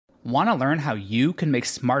Want to learn how you can make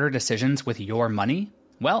smarter decisions with your money?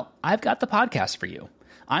 Well, I've got the podcast for you.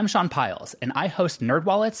 I'm Sean Piles, and I host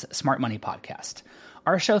NerdWallet's Smart Money Podcast.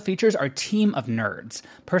 Our show features our team of nerds,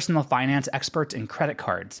 personal finance experts in credit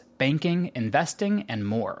cards, banking, investing, and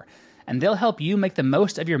more. And they'll help you make the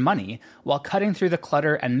most of your money while cutting through the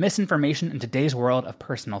clutter and misinformation in today's world of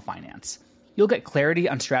personal finance. You'll get clarity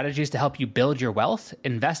on strategies to help you build your wealth,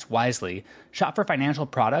 invest wisely, shop for financial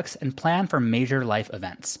products, and plan for major life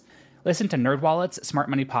events. Listen to NerdWallet's Smart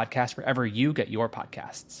Money Podcast wherever you get your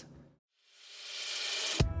podcasts.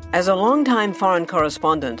 As a longtime foreign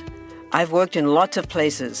correspondent, I've worked in lots of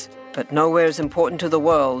places, but nowhere as important to the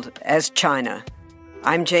world as China.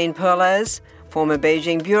 I'm Jane Perlez, former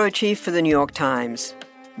Beijing bureau chief for the New York Times.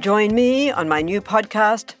 Join me on my new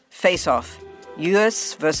podcast, Face Off,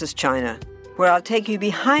 U.S. versus China, where I'll take you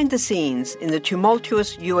behind the scenes in the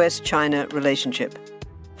tumultuous U.S.-China relationship.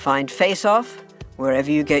 Find Face Off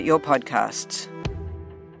wherever you get your podcasts.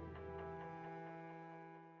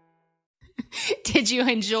 Did you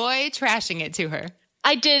enjoy trashing it to her?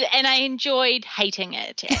 I did, and I enjoyed hating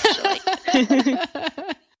it, actually.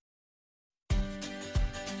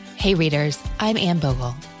 Hey readers, I'm Anne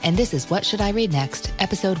Bogle, and this is What Should I Read Next,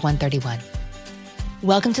 episode 131.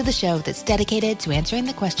 Welcome to the show that's dedicated to answering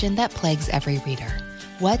the question that plagues every reader.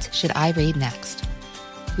 What should I read next?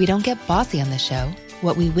 We don't get bossy on this show.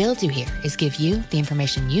 What we will do here is give you the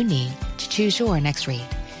information you need to choose your next read.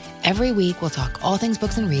 Every week, we'll talk all things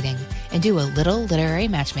books and reading and do a little literary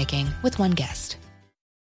matchmaking with one guest.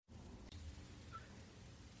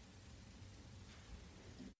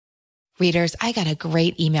 Readers, I got a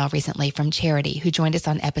great email recently from Charity, who joined us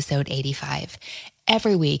on episode 85.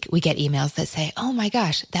 Every week, we get emails that say, oh my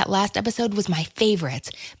gosh, that last episode was my favorite,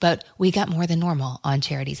 but we got more than normal on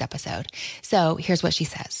Charity's episode. So here's what she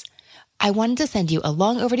says. I wanted to send you a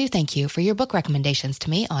long overdue thank you for your book recommendations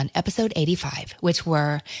to me on episode 85, which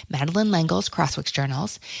were Madeleine L'Engle's Crosswicks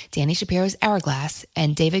Journals, Danny Shapiro's Hourglass,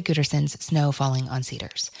 and David Gooderson's Snow Falling on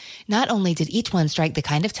Cedars. Not only did each one strike the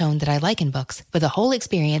kind of tone that I like in books, but the whole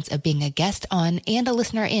experience of being a guest on and a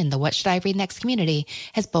listener in the What Should I Read Next community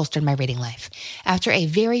has bolstered my reading life. After a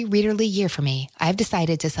very readerly year for me, I've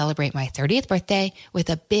decided to celebrate my 30th birthday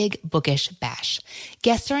with a big bookish bash.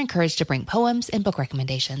 Guests are encouraged to bring poems and book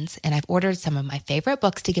recommendations, and I've ordered some of my favorite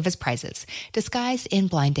books to give as prizes, disguised in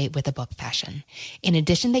blind date with a book fashion. In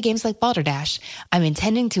addition to games like Balderdash, I'm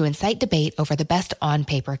intending to incite debate over the best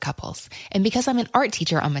on-paper couples. And because I'm an art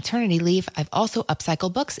teacher on maternity leave, I've also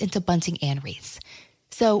upcycled books into bunting and wreaths.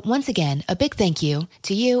 So once again, a big thank you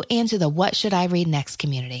to you and to the What Should I Read Next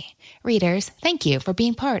community. Readers, thank you for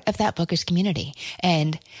being part of that bookish community.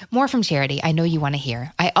 And more from Charity, I know you want to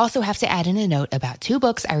hear. I also have to add in a note about two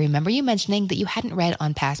books I remember you mentioning that you hadn't read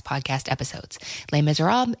on past podcast episodes, Les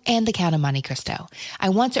Miserables and The Count of Monte Cristo. I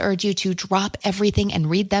want to urge you to drop everything and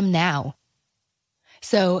read them now.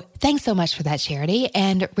 So thanks so much for that, Charity.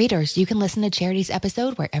 And readers, you can listen to Charity's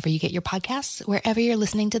episode wherever you get your podcasts, wherever you're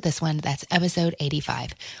listening to this one. That's episode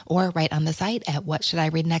 85, or right on the site at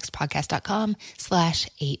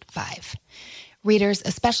whatshouldireadnextpodcast.com/85. Readers,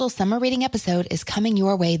 a special summer reading episode is coming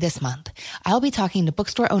your way this month. I'll be talking to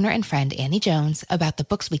bookstore owner and friend Annie Jones about the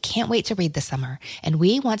books we can't wait to read this summer, and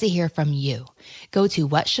we want to hear from you. Go to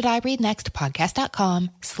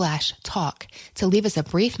whatshouldireadnextpodcast.com/talk to leave us a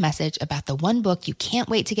brief message about the one book you can't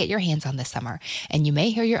wait to get your hands on this summer, and you may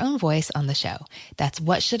hear your own voice on the show. That's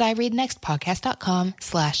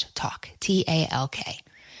whatshouldireadnextpodcast.com/talk, T-A-L-K.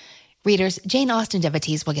 Readers, Jane Austen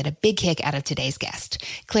devotees will get a big kick out of today's guest.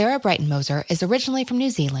 Clara Brighton Moser is originally from New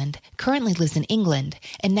Zealand, currently lives in England,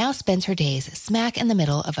 and now spends her days smack in the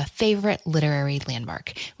middle of a favorite literary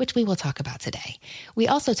landmark, which we will talk about today. We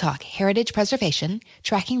also talk heritage preservation,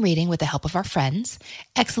 tracking reading with the help of our friends,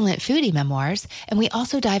 excellent foodie memoirs, and we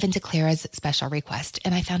also dive into Clara's special request,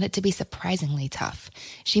 and I found it to be surprisingly tough.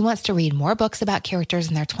 She wants to read more books about characters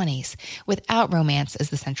in their 20s, without romance as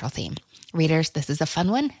the central theme. Readers, this is a fun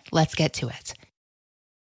one. Let's get to it.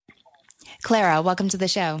 Clara, welcome to the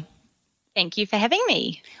show. Thank you for having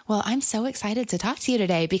me. Well, I'm so excited to talk to you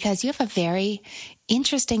today because you have a very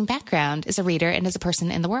interesting background as a reader and as a person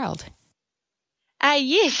in the world.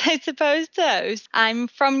 Yes, I suppose so. I'm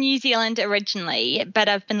from New Zealand originally, but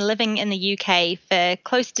I've been living in the UK for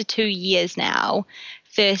close to 2 years now,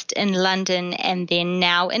 first in London and then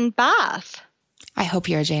now in Bath. I hope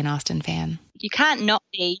you're a Jane Austen fan. you can't not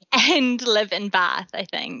be and live in Bath, I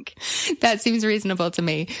think. That seems reasonable to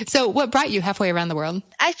me. So what brought you halfway around the world?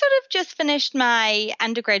 I sort of just finished my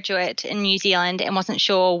undergraduate in New Zealand and wasn't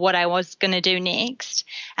sure what I was going to do next.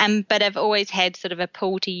 But I've always had sort of a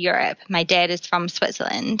pull to Europe. My dad is from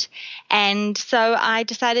Switzerland. And so I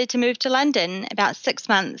decided to move to London about 6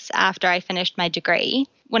 months after I finished my degree.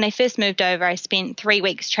 When I first moved over, I spent 3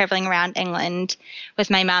 weeks traveling around England with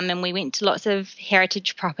my mum, and we went to lots of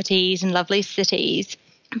heritage properties and lovely cities.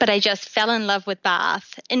 But I just fell in love with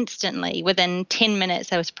Bath instantly. Within 10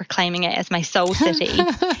 minutes, I was proclaiming it as my soul city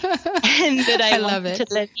and that I wanted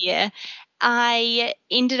to live here. I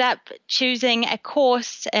ended up choosing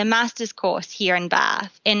a master's course here in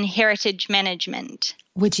Bath in heritage management.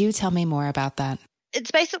 Would you tell me more about that? It's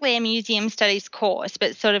basically a museum studies course,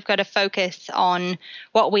 but sort of got a focus on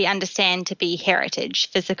what we understand to be heritage,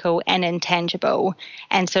 physical and intangible,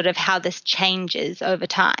 and sort of how this changes over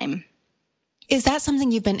time. Is that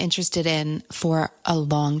something you've been interested in for a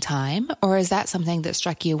long time, or is that something that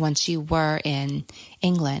struck you once you were in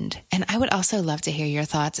England? And I would also love to hear your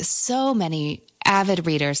thoughts. So many avid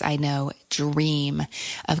readers I know dream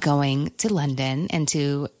of going to London and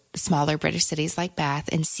to smaller British cities like Bath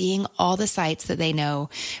and seeing all the sites that they know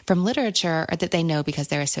from literature or that they know because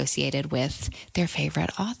they're associated with their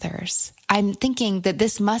favorite authors. I'm thinking that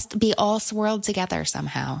this must be all swirled together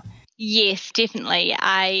somehow. Yes, definitely.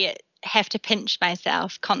 I have to pinch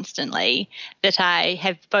myself constantly that I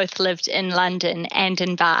have both lived in London and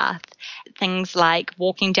in Bath. Things like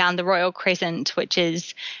walking down the Royal Crescent, which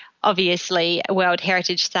is obviously a World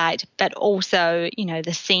Heritage Site, but also,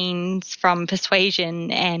 the scenes from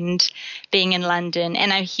Persuasion and being in London.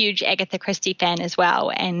 And I'm a huge Agatha Christie fan as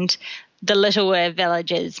well. And the littler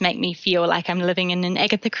villages make me feel like I'm living in an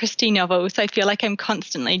Agatha Christie novel. So I feel like I'm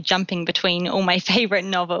constantly jumping between all my favorite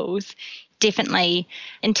novels. Definitely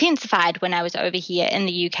intensified when I was over here in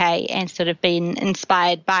the UK and sort of been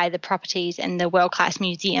inspired by the properties and the world-class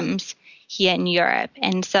museums here in Europe.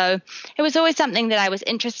 And so it was always something that I was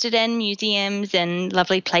interested in, museums and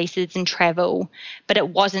lovely places and travel. But it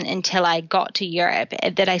wasn't until I got to Europe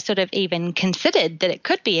that I sort of even considered that it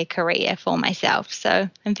could be a career for myself. So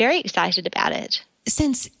I'm very excited about it.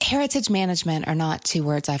 Since heritage management are not two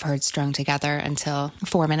words I've heard strung together until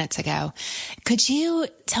 4 minutes ago, could you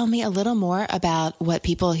tell me a little more about what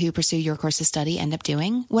people who pursue your course of study end up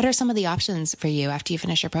doing? What are some of the options for you after you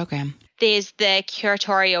finish your program? There's the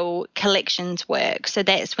curatorial collections work. So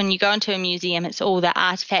that's when you go into a museum, it's all the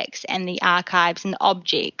artifacts and the archives and the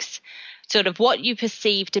objects, sort of what you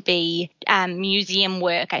perceive to be museum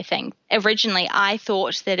work, I think. Originally, I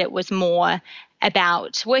thought that it was more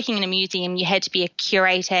about working in a museum. You had to be a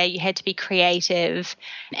curator, you had to be creative.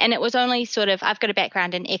 And it was only I've got a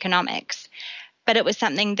background in economics, but it was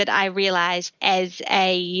something that I realized as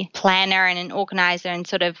a planner and an organizer and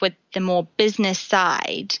sort of with the more business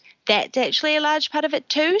side, that's actually a large part of it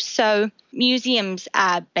too. So museums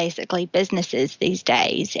are basically businesses these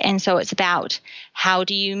days. And so it's about how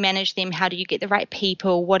do you manage them? How do you get the right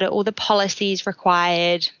people? What are all the policies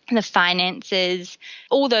required? The finances,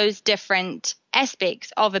 all those different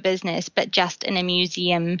aspects of a business, but just in a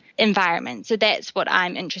museum environment. So that's what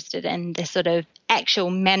I'm interested in, the sort of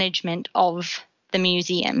actual management of the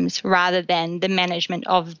museums rather than the management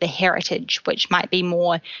of the heritage, which might be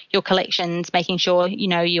more your collections, making sure,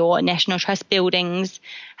 your National Trust buildings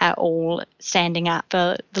are all standing up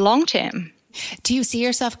for the long term. Do you see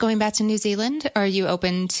yourself going back to New Zealand, or are you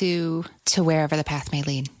open to wherever the path may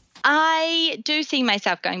lead? I do see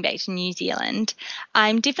myself going back to New Zealand.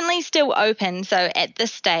 I'm definitely still open. So at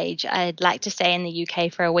this stage, I'd like to stay in the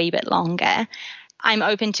UK for a wee bit longer. I'm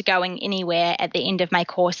open to going anywhere at the end of my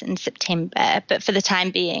course in September. But for the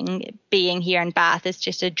time being here in Bath is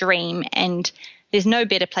just a dream. And there's no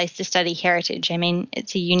better place to study heritage. I mean,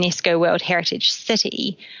 it's a UNESCO World Heritage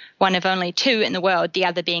City, one of only 2 in the world, the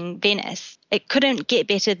other being Venice. It couldn't get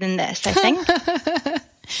better than this, I think.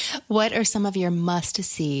 What are some of your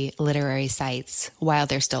must-see literary sites while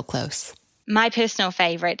they're still close? My personal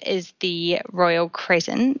favorite is the Royal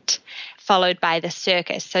Crescent, followed by the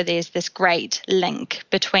circus. So there's this great link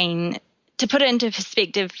between, to put it into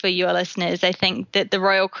perspective for your listeners, I think that the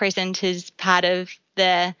Royal Crescent is part of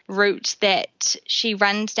the route that she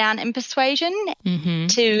runs down in Persuasion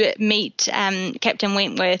to meet Captain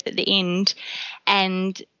Wentworth at the end.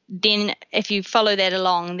 And then if you follow that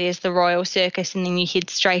along, there's the Royal Circus, and then you head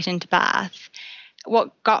straight into Bath.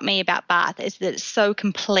 What got me about Bath is that it's so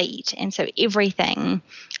complete, and so everything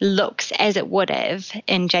looks as it would have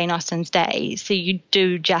in Jane Austen's day. So you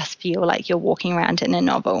do just feel like you're walking around in a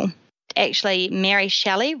novel. actually Mary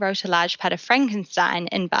Shelley wrote a large part of Frankenstein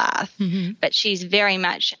in Bath, but she's very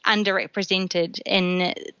much underrepresented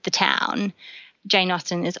in the town. Jane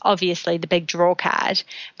Austen is obviously the big draw card,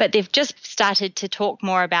 but they've just started to talk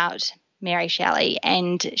more about Mary Shelley,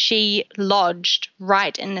 and she lodged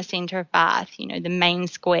right in the centre of Bath, the main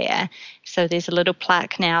square. So there's a little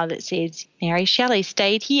plaque now that says Mary Shelley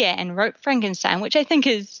stayed here and wrote Frankenstein, which I think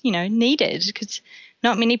is, needed, because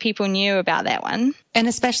not many people knew about that one. And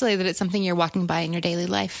especially that it's something you're walking by in your daily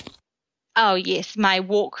life. Oh, yes. My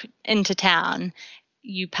walk into town,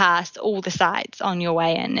 you pass all the sites on your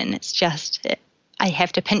way in, and it's just, I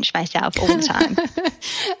have to pinch myself all the time.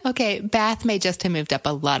 Okay, Bath may just have moved up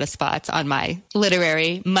a lot of spots on my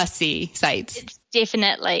literary must-see sites. It's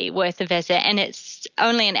definitely worth a visit, and it's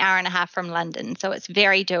only an hour and a half from London, so it's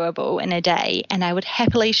very doable in a day, and I would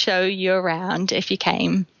happily show you around if you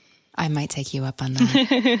came. I might take you up on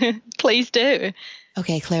that. Please do.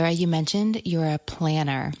 Okay, Clara, you mentioned you're a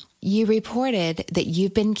planner. You reported that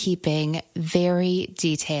you've been keeping very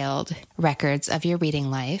detailed records of your reading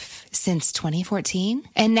life since 2014.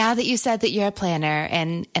 And now that you said that you're a planner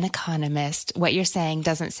and an economist, what you're saying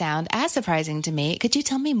doesn't sound as surprising to me. Could you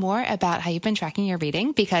tell me more about how you've been tracking your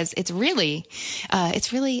reading? Because it's really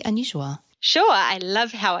unusual. Sure. I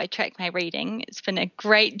love how I track my reading. It's been a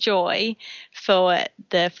great joy for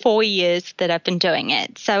the 4 years that I've been doing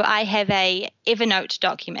it. So I have a Evernote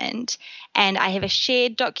document, and I have a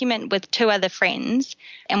shared document with 2 other friends,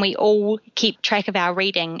 and we all keep track of our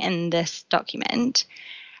reading in this document.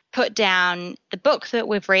 Put down the book that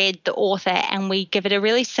we've read, the author, and we give it a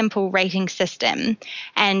really simple rating system,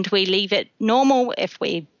 and we leave it normal if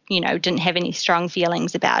we didn't have any strong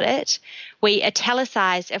feelings about it. We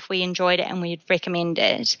italicize if we enjoyed it and we'd recommend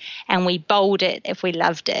it, and we bold it if we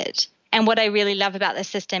loved it. And what I really love about this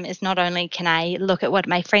system is not only can I look at what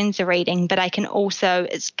my friends are reading, but I can also,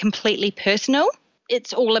 it's completely personal.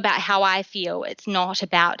 It's all about how I feel. It's not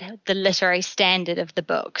about the literary standard of the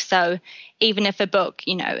book. So even if a book,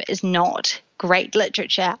 is not great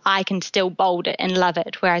literature, I can still bold it and love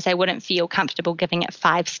it, whereas I wouldn't feel comfortable giving it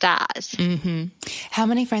 5 stars. Mm-hmm. How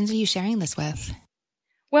many friends are you sharing this with?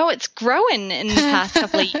 Well, it's grown in the past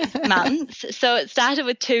couple of months. So it started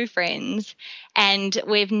with 2 friends, and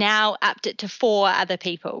we've now upped it to 4 other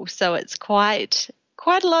people. So it's quite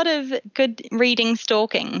a lot of good reading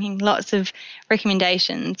stalking, lots of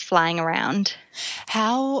recommendations flying around.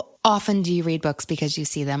 How often do you read books because you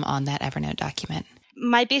see them on that Evernote document?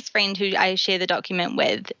 My best friend who I share the document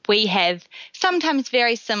with, we have sometimes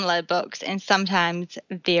very similar books and sometimes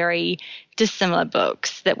very dissimilar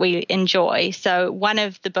books that we enjoy. So one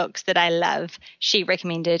of the books that I love, she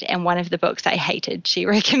recommended, and one of the books I hated, she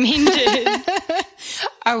recommended.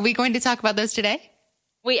 Are we going to talk about those today?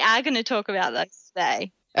 We are going to talk about those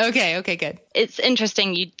today. Okay, good. It's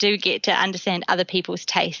interesting. You do get to understand other people's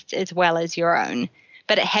tastes as well as your own.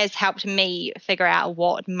 But it has helped me figure out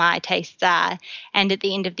what my tastes are. And at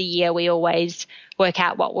the end of the year, we always work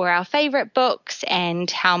out what were our favorite books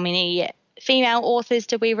and how many female authors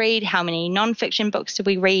did we read, how many nonfiction books did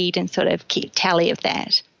we read, and sort of keep tally of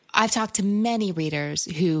that. I've talked to many readers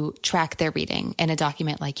who track their reading in a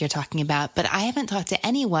document like you're talking about, but I haven't talked to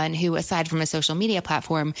anyone who, aside from a social media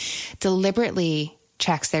platform, deliberately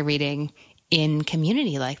tracks their reading in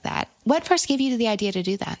community like that. What first gave you the idea to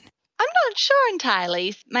do that? I'm not sure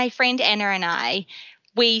entirely. My friend Anna and I,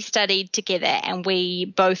 we studied together and we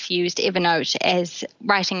both used Evernote as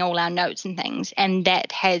writing all our notes and things. And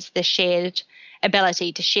that has the shared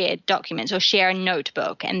ability to share documents or share a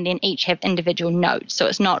notebook and then each have individual notes. So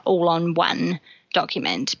it's not all on one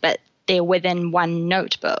document, but they're within one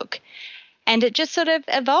notebook. And it just sort of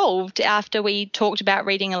evolved after we talked about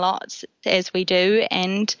reading a lot, as we do,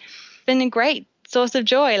 and it's been a great source of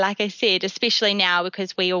joy, like I said, especially now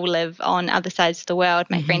because we all live on other sides of the world.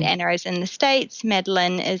 My friend Anna is in the States,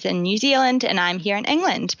 Madeline is in New Zealand, and I'm here in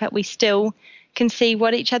England, but we still can see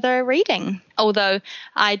what each other are reading. Although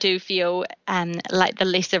I do feel like the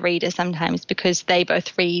lesser reader sometimes because they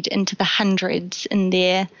both read into the hundreds in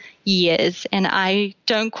their years, and I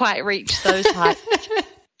don't quite reach those heights.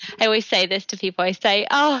 I always say this to people. I say,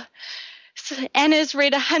 so Anna's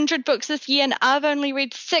read 100 books this year and I've only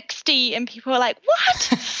read 60. And people are like, what?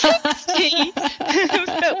 60?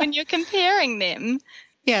 But when you're comparing them.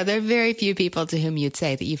 Yeah, there are very few people to whom you'd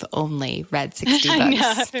say that you've only read 60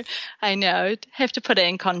 books. I know. Have to put it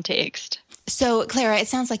in context. So, Clara, it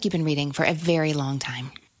sounds like you've been reading for a very long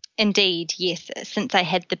time. Indeed, yes. Since I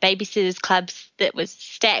had the Babysitters Clubs that was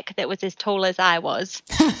stack that was as tall as I was.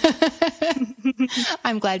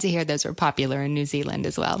 I'm glad to hear those were popular in New Zealand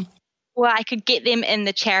as well. Well, I could get them in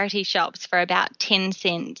the charity shops for about 10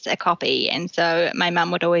 cents a copy. And so my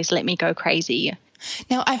mum would always let me go crazy.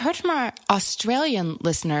 Now, I've heard from our Australian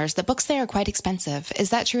listeners that books there are quite expensive.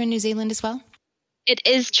 Is that true in New Zealand as well? It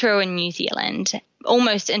is true in New Zealand.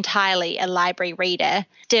 Almost entirely a library reader,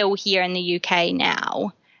 still here in the UK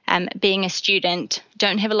now. Being a student,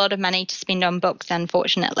 don't have a lot of money to spend on books,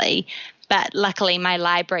 unfortunately. But luckily, my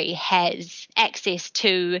library has access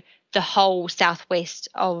to the whole southwest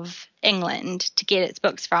of England to get its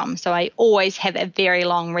books from. So I always have a very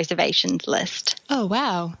long reservations list. Oh,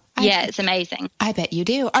 wow. Yeah, it's amazing. I bet you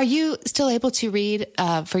do. Are you still able to read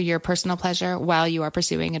for your personal pleasure while you are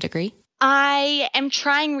pursuing a degree? I am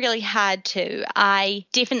trying really hard to. I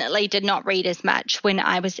definitely did not read as much when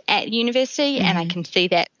I was at university, and I can see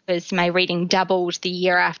that because my reading doubled the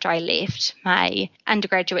year after I left my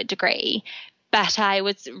undergraduate degree. But I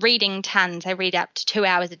was reading tons. I read up to 2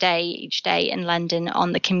 hours a day each day in London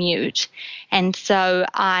on the commute. And so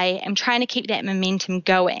I am trying to keep that momentum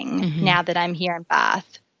going now that I'm here in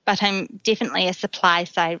Bath. But I'm definitely a supply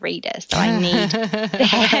side reader, so I need to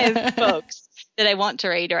have books that I want to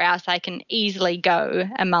read, or else I can easily go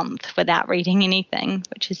a month without reading anything,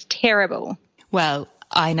 which is terrible. Well,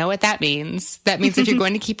 I know what that means. That means if you're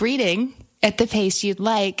going to keep reading at the pace you'd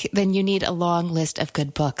like, then you need a long list of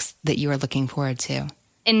good books that you are looking forward to.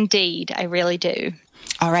 Indeed, I really do.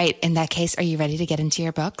 All right. In that case, are you ready to get into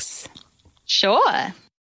your books? Sure.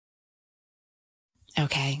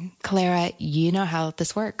 Okay. Clara, you know how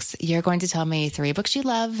this works. You're going to tell me 3 books you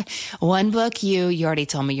love. One book you already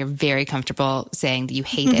told me you're very comfortable saying that you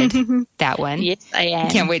hated that one. Yes, I am.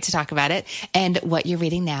 Can't wait to talk about it. And what you're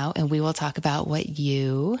reading now, and we will talk about what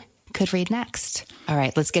you could read next. All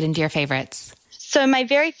right, let's get into your favorites. So my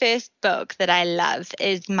very first book that I love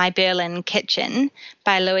is My Berlin Kitchen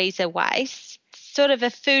by Louisa Weiss. Sort of a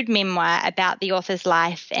food memoir about the author's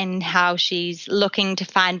life and how she's looking to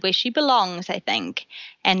find where she belongs, I think.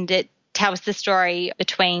 And it tells the story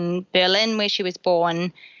between Berlin, where she was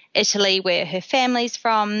born, Italy, where her family's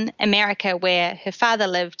from, America, where her father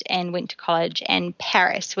lived and went to college, and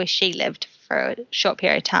Paris, where she lived for a short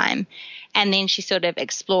period of time. And then she sort of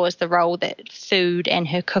explores the role that food and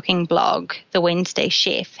her cooking blog, The Wednesday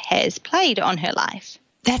Chef, has played on her life.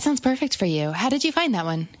 That sounds perfect for you. How did you find that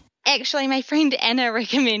one? Actually, my friend Anna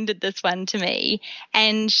recommended this one to me,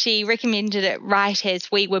 and she recommended it right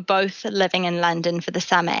as we were both living in London for the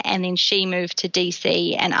summer, and then she moved to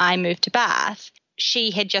DC and I moved to Bath.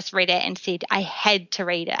 She had just read it and said I had to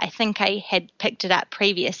read it. I think I had picked it up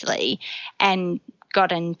previously and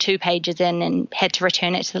gotten 2 pages in and had to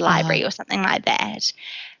return it to the library or something like that.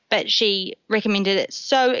 But she recommended it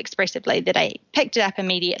so expressively that I picked it up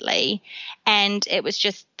immediately, and it was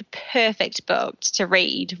just the perfect book to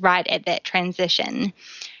read right at that transition.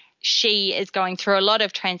 She is going through a lot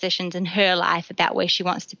of transitions in her life about where she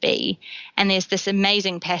wants to be, and there's this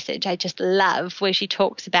amazing passage I just love where she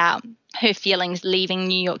talks about her feelings leaving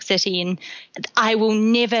New York City, and I will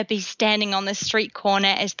never be standing on the street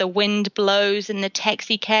corner as the wind blows and the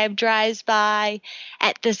taxi cab drives by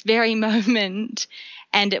at this very moment.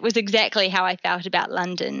 And it was exactly how I felt about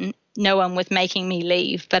London. No one was making me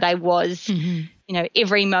leave, but I was,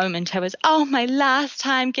 every moment I was, my last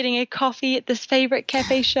time getting a coffee at this favorite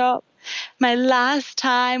cafe shop. My last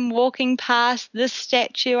time walking past this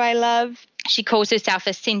statue I love. She calls herself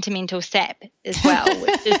a sentimental sap as well,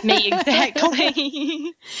 which is me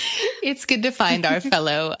exactly. It's good to find our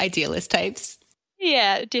fellow idealist types.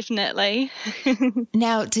 Yeah, definitely.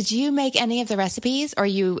 Now, did you make any of the recipes, or are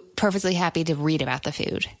you perfectly happy to read about the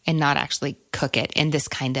food and not actually cook it in this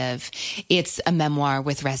kind of, it's a memoir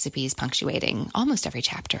with recipes punctuating almost every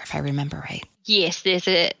chapter, if I remember right? Yes, there's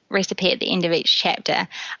a recipe at the end of each chapter.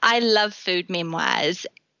 I love food memoirs,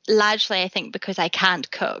 largely I think because I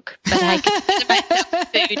can't cook, but I consider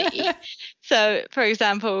myself foodie. So, for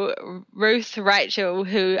example, Ruth Rachel,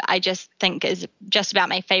 who I just think is just about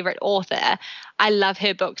my favorite author, I love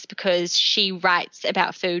her books because she writes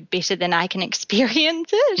about food better than I can experience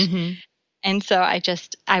it. Mm-hmm. And so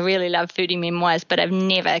I really love foodie memoirs, but I've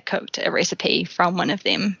never cooked a recipe from one of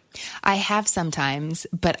them. I have sometimes,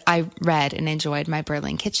 but I read and enjoyed My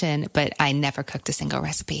Berlin Kitchen, but I never cooked a single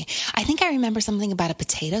recipe. I think I remember something about a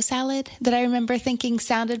potato salad that I remember thinking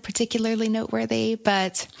sounded particularly noteworthy,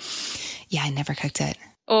 but yeah, I never cooked it.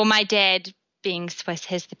 Or my dad, being Swiss,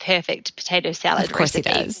 has the perfect potato salad Of course recipe.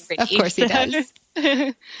 He does. Of course he does.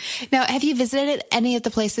 Now, have you visited any of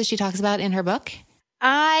the places she talks about in her book?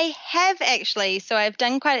 I have actually. So I've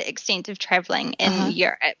done quite extensive traveling in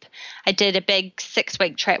Europe. I did a big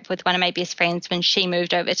 6-week trip with one of my best friends when she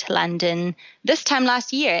moved over to London this time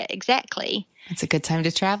last year, exactly. It's a good time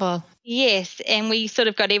to travel. Yes, and we sort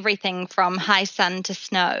of got everything from high sun to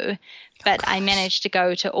snow, but I managed to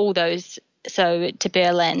go to all those. So to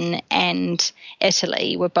Berlin and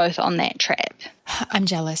Italy were both on that trip. I'm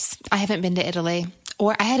jealous. I haven't been to Italy.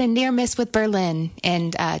 Or I had a near miss with Berlin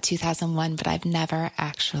in 2001, but I've never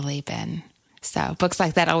actually been. So books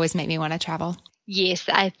like that always make me want to travel. Yes,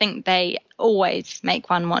 I think they always make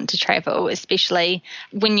one want to travel, especially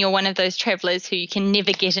when you're one of those travelers who you can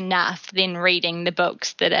never get enough then reading the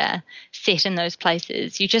books that are set in those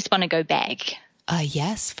places. You just want to go back.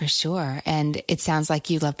 Yes, for sure. And it sounds like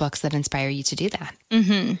you love books that inspire you to do that.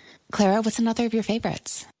 Mm-hmm. Clara, what's another of your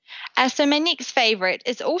favorites? So my next favorite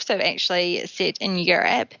is also actually set in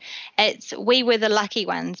Europe. It's We Were the Lucky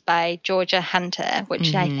Ones by Georgia Hunter,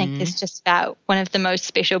 which I think is just about one of the most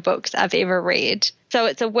special books I've ever read. So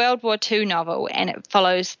it's a World War II novel, and it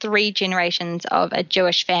follows 3 generations of a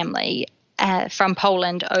Jewish family from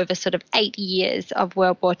Poland over sort of 8 years of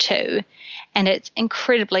World War II. And it's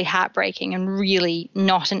incredibly heartbreaking and really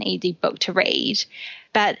not an easy book to read.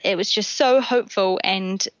 But it was just so hopeful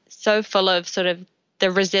and so full of sort of the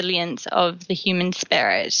resilience of the human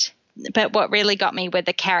spirit. But what really got me were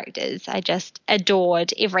the characters. I just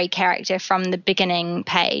adored every character from the beginning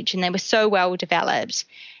page, and they were so well developed.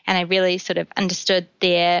 And I really sort of understood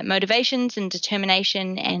their motivations and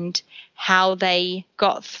determination and how they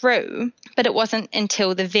got through. But it wasn't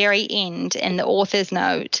until the very end in the author's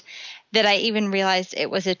note that I even realized it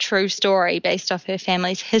was a true story based off her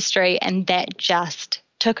family's history, and that just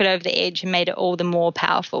took it over the edge and made it all the more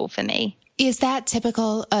powerful for me. Is that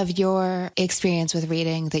typical of your experience with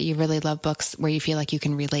reading, that you really love books where you feel like you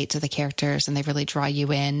can relate to the characters and they really draw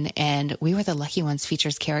you in? And We Were the Lucky Ones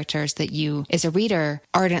features characters that you, as a reader,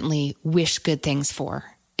 ardently wish good things for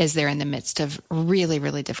as they're in the midst of really,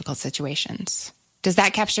 really difficult situations. Does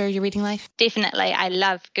that capture your reading life? Definitely. I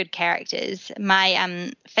love good characters.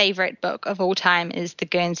 My favorite book of all time is The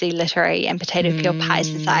Guernsey Literary and Potato Peel Pie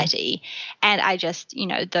Society. And I just,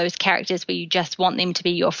 those characters where you just want them to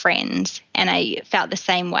be your friends. And I felt the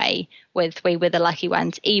same way with We Were the Lucky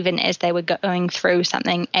Ones, even as they were going through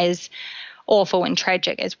something as awful and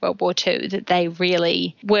tragic as World War II, that they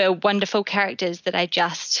really were wonderful characters that I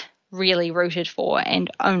just really rooted for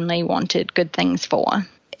and only wanted good things for.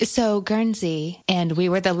 So Guernsey and We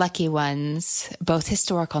Were the Lucky Ones, both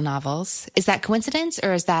historical novels. Is that coincidence,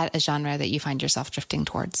 or is that a genre that you find yourself drifting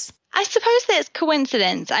towards? I suppose that's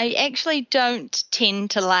coincidence. I actually don't tend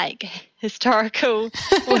to like historical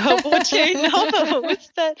World War II novels,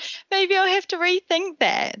 but maybe I'll have to rethink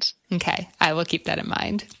that. Okay, I will keep that in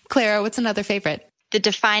mind. Clara, what's another favorite? The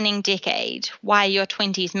Defining Decade, Why Your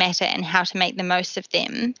 20s Matter and How to Make the Most of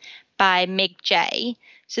Them by Meg Jay.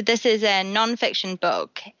 So this is a nonfiction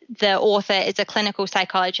book. The author is a clinical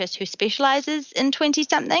psychologist who specializes in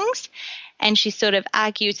 20-somethings, and she sort of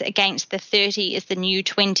argues against the 30 is the new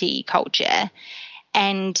 20 culture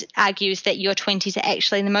and argues that your 20s are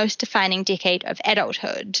actually the most defining decade of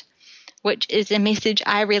adulthood, which is a message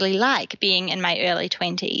I really like, being in my early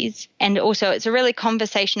 20s. And also it's a really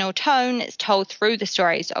conversational tone. It's told through the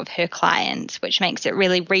stories of her clients, which makes it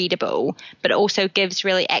really readable, but also gives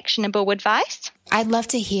really actionable advice. I'd love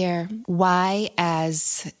to hear why,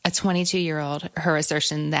 as a 22-year-old, her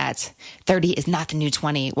assertion that 30 is not the new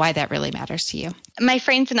 20, why that really matters to you. My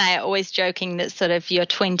friends and I are always joking that sort of your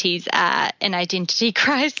 20s are an identity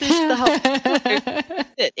crisis. The whole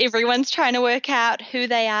that everyone's trying to work out who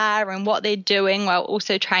they are and what they're doing while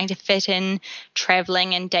also trying to fit in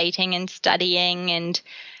traveling and dating and studying and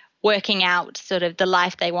working out sort of the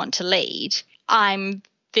life they want to lead. I'm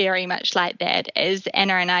very much like that, as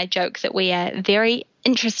Anna and I joke that we are very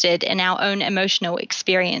interested in our own emotional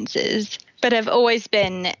experiences. But I've always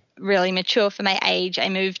been really mature for my age. I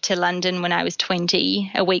moved to London when I was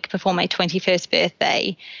 20, a week before my 21st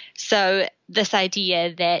birthday. So this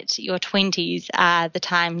idea that your 20s are the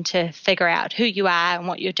time to figure out who you are and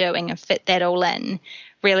what you're doing and fit that all in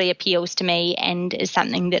really appeals to me and is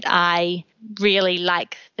something that I really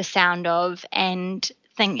like the sound of and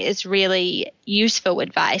think is really useful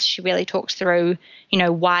advice. She really talks through,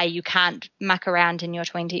 why you can't muck around in your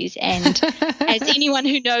 20s. And as anyone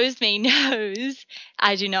who knows me knows,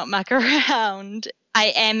 I do not muck around. I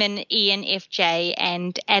am an ENFJ,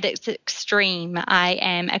 and at its extreme, I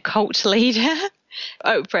am a cult leader.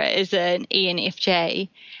 Oprah is an ENFJ.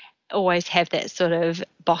 Always have that sort of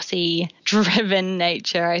bossy, driven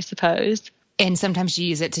nature, I suppose. And sometimes you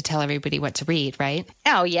use it to tell everybody what to read, right?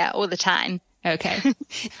 Oh, yeah, all the time. Okay.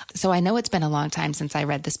 So I know it's been a long time since I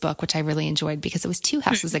read this book, which I really enjoyed because it was 2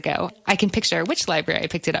 houses ago. I can picture which library I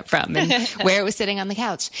picked it up from and where it was sitting on the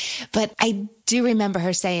couch. But I do remember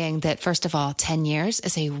her saying that, first of all, 10 years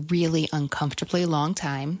is a really uncomfortably long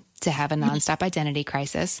time to have a nonstop identity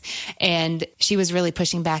crisis. And she was really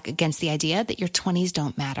pushing back against the idea that your 20s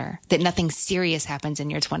don't matter, that nothing serious happens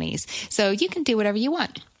in your 20s. So you can do whatever you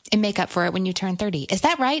want and make up for it when you turn 30. Is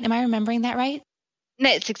that right? Am I remembering that right?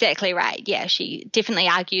 That's exactly right. Yeah, she definitely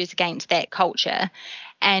argues against that culture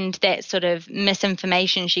and that sort of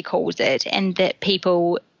misinformation, she calls it, and that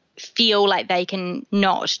people feel like they can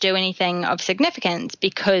not do anything of significance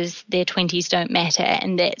because their 20s don't matter,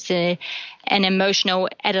 and that's an emotional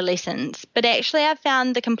adolescence. But actually, I've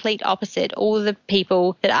found the complete opposite. All the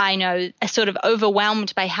people that I know are sort of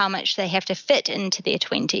overwhelmed by how much they have to fit into their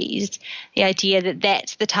 20s. The idea that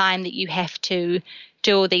that's the time that you have to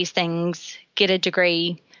do all these things, get a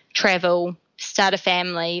degree, travel, start a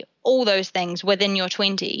family, all those things within your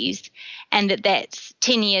 20s, and that's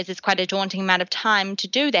 10 years is quite a daunting amount of time to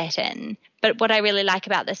do that in. But what I really like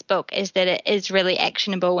about this book is that it is really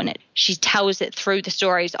actionable, and she tells it through the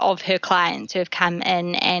stories of her clients who have come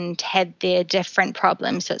in and had their different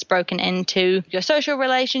problems. So it's broken into your social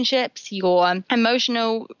relationships, your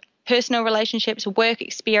emotional personal relationships, work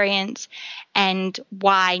experience, and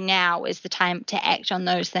why now is the time to act on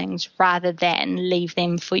those things rather than leave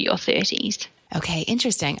them for your 30s. Okay,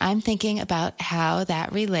 interesting. I'm thinking about how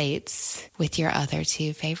that relates with your other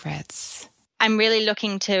 2 favorites. I'm really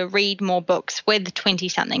looking to read more books with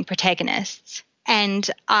 20-something protagonists. And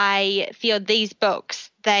I feel these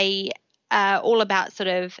books, they are all about sort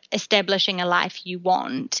of establishing a life you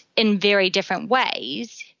want in very different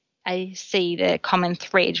ways. I see the common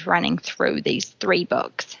thread running through these 3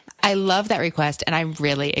 books. I love that request, and I'm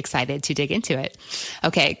really excited to dig into it.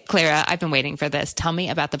 Okay, Clara, I've been waiting for this. Tell me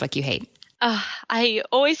about the book you hate. I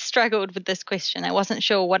always struggled with this question. I wasn't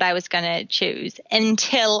sure what I was going to choose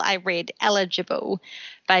until I read Eligible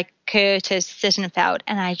by Curtis Sittenfeld,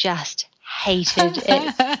 and I just hated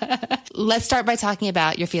it. Let's start by talking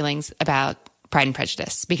about your feelings about Pride and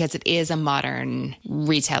Prejudice, because it is a modern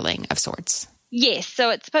retelling of sorts. Yes,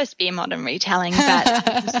 so it's supposed to be a modern retelling,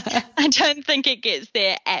 but I don't think it gets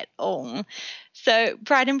there at all. So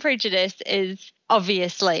Pride and Prejudice is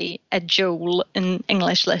obviously a jewel in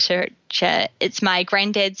English literature. It's my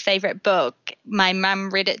granddad's favourite book. My mum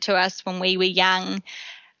read it to us when we were young.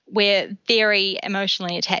 We're very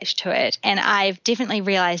emotionally attached to it, and I've definitely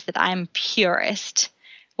realised that I'm purist,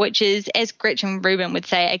 which is, as Gretchen Rubin would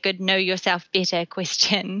say, a good know yourself better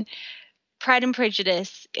question. Pride and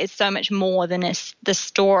Prejudice is so much more than the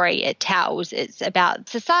story it tells. It's about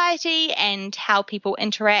society and how people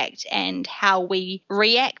interact and how we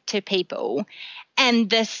react to people. And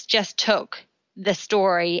this just took the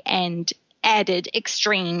story and added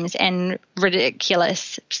extremes and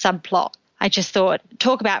ridiculous subplot. I just thought,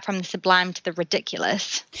 talk about from the sublime to the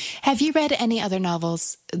ridiculous. Have you read any other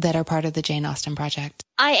novels that are part of the Jane Austen project?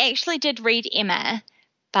 I actually did read Emma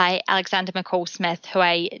by Alexander McCall Smith, who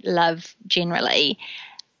I love generally,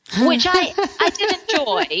 which I did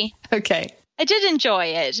enjoy. Okay. I did enjoy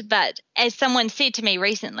it, but as someone said to me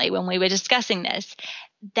recently when we were discussing this,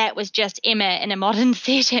 that was just Emma in a modern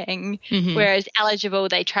setting, whereas Eligible,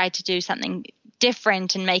 they tried to do something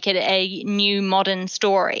different and make it a new modern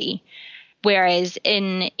story. Whereas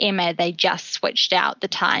in Emma, they just switched out the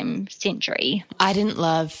time century. I didn't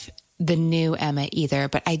love the new Emma either,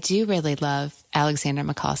 but I do really love Alexander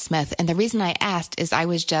McCall Smith. And the reason I asked is I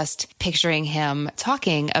was just picturing him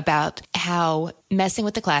talking about how messing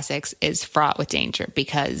with the classics is fraught with danger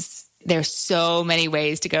because there's so many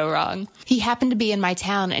ways to go wrong. He happened to be in my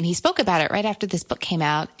town and he spoke about it right after this book came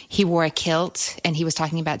out. He wore a kilt and he was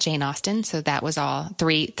talking about Jane Austen. So that was all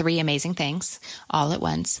three amazing things all at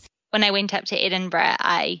once. When I went up to Edinburgh,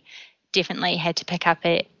 I definitely had to pick up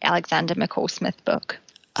an Alexander McCall Smith book.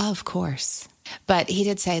 Of course. But he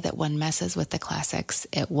did say that one messes with the classics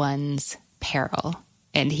at one's peril.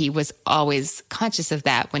 And he was always conscious of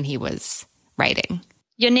that when he was writing.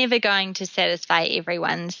 You're never going to satisfy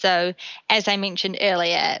everyone. So as I mentioned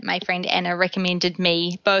earlier, my friend Anna recommended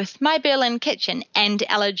me both My Berlin Kitchen and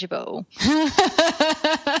Eligible.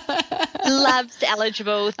 Loves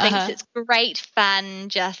Eligible, thinks it's great fun,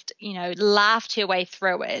 just, laughed her way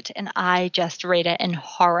through it. And I just read it in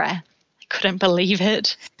horror. I couldn't believe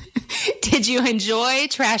it. Did you enjoy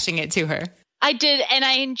trashing it to her? I did, and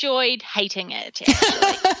I enjoyed hating it,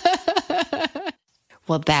 actually.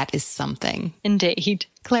 Well, that is something. Indeed.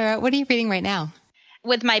 Clara, what are you reading right now?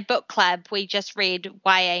 With my book club, we just read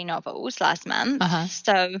YA novels last month.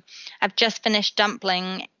 So I've just finished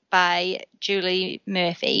Dumpling by Julie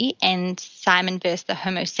Murphy and Simon vs. the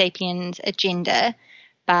Homo sapiens Agenda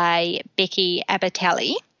by Becky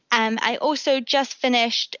Abatelli. I also just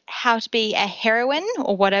finished How to Be a Heroine,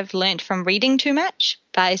 or What I've Learned from Reading Too Much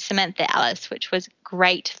by Samantha Ellis, which was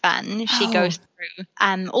great fun. She goes through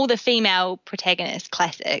all the female protagonist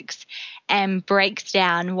classics and breaks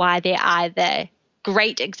down why they're either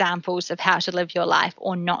great examples of how to live your life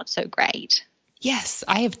or not so great. Yes,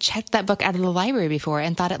 I have checked that book out of the library before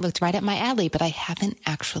and thought it looked right up my alley, but I haven't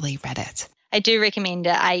actually read it. I do recommend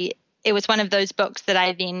it. It was one of those books that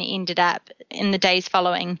I then ended up in the days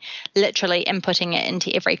following literally inputting it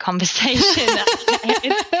into every conversation.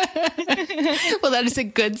 Well, that is a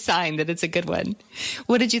good sign that it's a good one.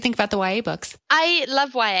 What did you think about the YA books? I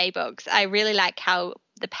love YA books. I really like how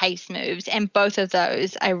the pace moves, and both of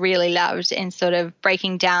those I really loved, and sort of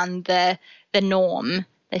breaking down the norm.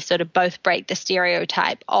 They sort of both break the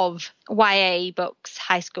stereotype of YA books,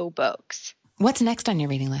 high school books. What's next on your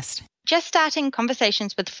reading list? Just starting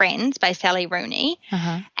Conversations with Friends by Sally Rooney.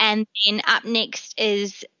 And then up next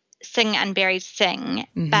is Sing Unburied Sing.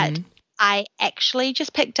 But I actually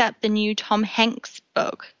just picked up the new Tom Hanks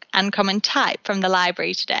book, Uncommon Type, from the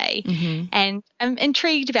library today. And I'm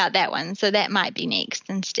intrigued about that one, so that might be next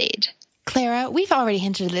instead. Clara, we've already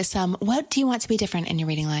hinted at this some. What do you want to be different in your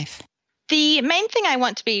reading life? The main thing I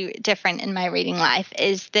want to be different in my reading life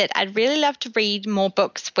is that I'd really love to read more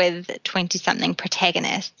books with 20-something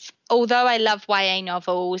protagonists. Although I love YA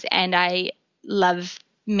novels and I love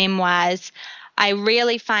memoirs, I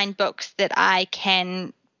really find books that I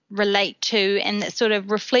can relate to and that sort of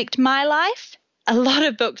reflect my life. A lot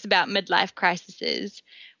of books about midlife crises,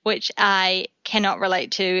 which I cannot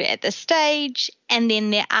relate to at this stage. And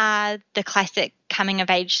then there are the classic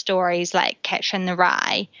coming-of-age stories like Catcher in the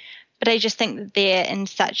Rye. But I just think that they're in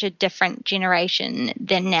such a different generation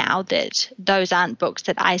than now that those aren't books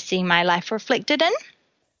that I see my life reflected in.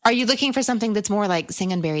 Are you looking for something that's more like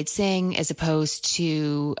Sing Unburied Sing as opposed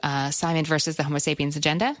to Simon versus the Homo sapiens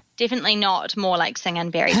Agenda? Definitely not more like Sing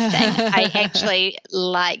Unburied Sing. I actually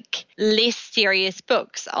like less serious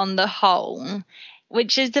books on the whole,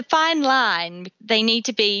 which is a fine line. They need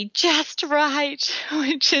to be just right,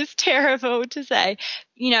 which is terrible to say.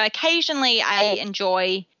 You know, occasionally I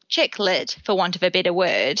enjoy chick lit, for want of a better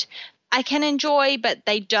word. I can enjoy, but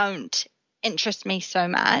they don't interest me so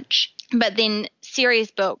much. But then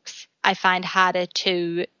serious books I find harder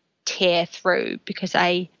to tear through because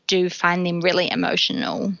I do find them really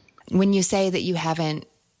emotional. When you say that you haven't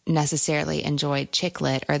necessarily enjoyed chick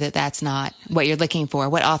lit, or that that's not what you're looking for,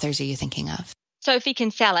 what authors are you thinking of? Sophie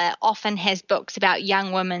Kinsella often has books about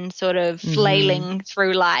young women sort of flailing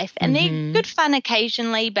through life. And they're good fun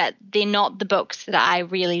occasionally, but they're not the books that I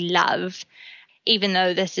really love, even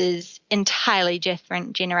though this is entirely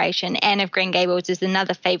different generation. Anne of Green Gables is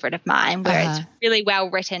another favorite of mine, where it's really well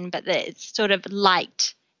written, but it's sort of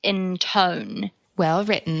light in tone. Well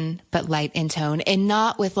written, but light in tone, and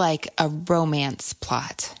not with like a romance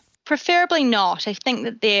plot. Preferably not. I think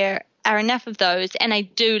that there are enough of those, and I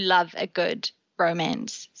do love a good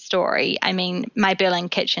romance story. I mean, My Berlin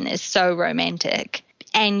Kitchen is so romantic,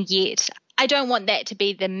 and yet I don't want that to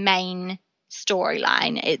be the main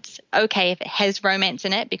storyline. It's okay if it has romance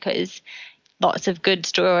in it, because lots of good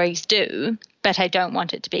stories do, but I don't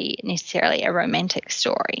want it to be necessarily a romantic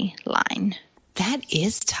storyline. That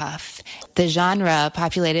is tough. The genre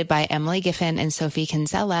populated by Emily Giffen and Sophie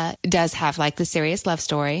Kinsella does have like the serious love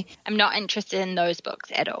story. I'm not interested in those books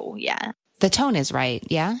at all, yeah. The tone is right,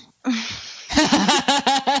 yeah?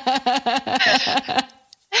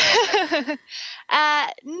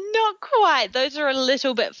 Not quite. Those are a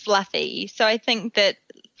little bit fluffy. So I think that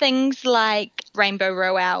things like Rainbow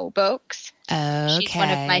Royale books, she's one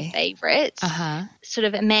of my favorites. Sort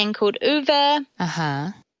of A Man Called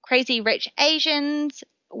Uwe, Crazy Rich Asians,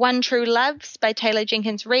 One True Loves by Taylor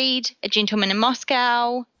Jenkins Reid, A Gentleman in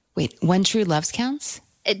Moscow. Wait, One True Loves counts?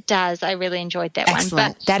 It does. I really enjoyed that Excellent.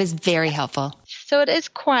 one. But that is very helpful. So it is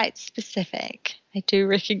quite specific. I do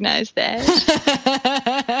recognize that.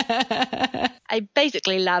 I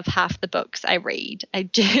basically love half the books I read.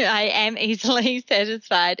 I am easily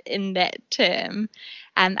satisfied in that term.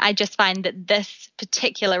 I just find that this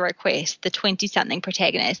particular request, the 20-something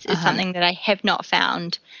protagonist, is something that I have not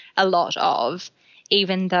found a lot of,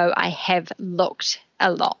 even though I have looked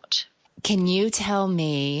a lot. Can you tell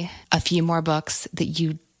me a few more books that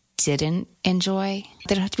you didn't enjoy?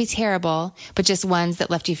 They don't have to be terrible, but just ones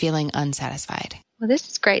that left you feeling unsatisfied. Well, this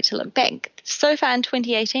is great to look back. So far in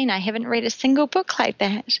 2018, I haven't read a single book like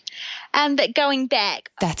that. But going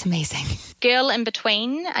back... That's amazing. Girl in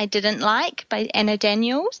Between, I didn't like, by Anna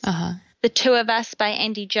Daniels. The Two of Us by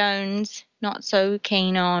Andy Jones. not so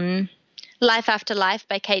keen on. Life After Life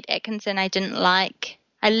by Kate Atkinson, I didn't like.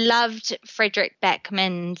 I loved Frederick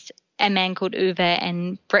Backman's A Man Called Uwe,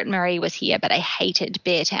 and Britt Marie was here, but I hated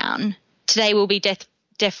Beartown. Today Will Be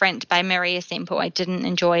Different by Maria Semple. I didn't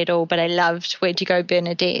enjoy it all, but I loved Where'd You Go,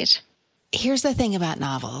 Bernadette. Here's the thing about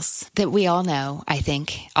novels that we all know, I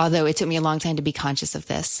think, although it took me a long time to be conscious of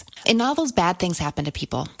this. In novels, bad things happen to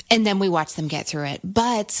people, and then we watch them get through it.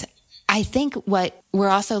 But I think what we're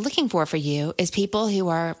also looking for you is people who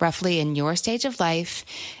are roughly in your stage of life,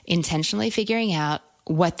 intentionally figuring out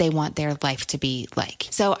what they want their life to be like.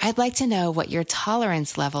 So I'd like to know what your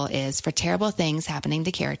tolerance level is for terrible things happening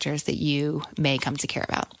to characters that you may come to care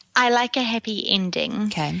about. I like a happy ending.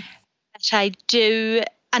 Okay. But I do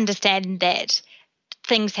understand that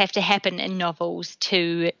things have to happen in novels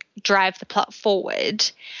to drive the plot forward.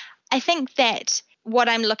 I think that what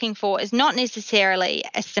I'm looking for is not necessarily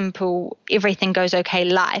a simple everything goes okay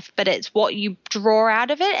life, but it's what you draw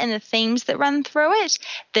out of it and the themes that run through it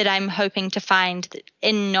that I'm hoping to find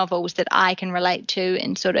in novels that I can relate to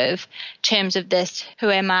in sort of terms of this,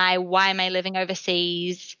 who am I, why am I living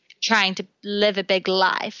overseas, trying to live a big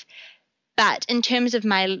life. But in terms of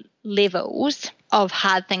my levels of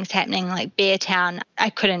hard things happening, like Beartown,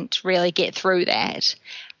 I couldn't really get through that.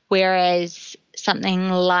 Whereas something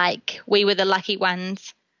like We Were the Lucky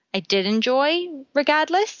Ones, I did enjoy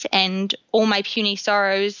regardless. And All My Puny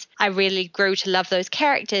Sorrows, I really grew to love those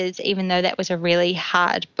characters, even though that was a really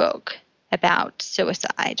hard book about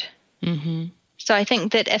suicide. Mm-hmm. So I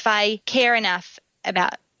think that if I care enough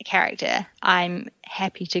about a character, I'm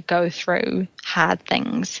happy to go through hard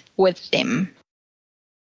things with them.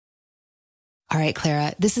 All right,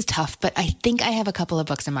 Clara, this is tough, but I think I have a couple of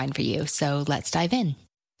books in mind for you, so let's dive in.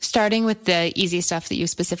 Starting with the easy stuff that you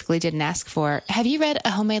specifically didn't ask for, have you read A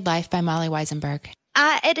Homemade Life by Molly Weisenberg?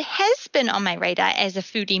 It has been on my radar as a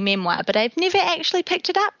foodie memoir, but I've never actually picked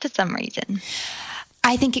it up for some reason.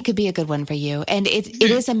 I think it could be a good one for you. And it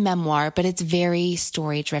is a memoir, but it's very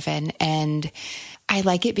story-driven. And I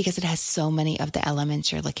like it because it has so many of the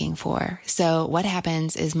elements you're looking for. So what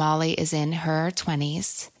happens is Molly is in her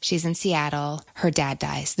 20s. She's in Seattle. Her dad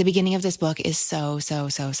dies. The beginning of this book is so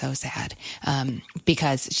sad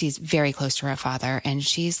because she's very close to her father and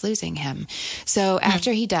she's losing him. So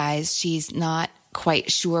after he dies, she's not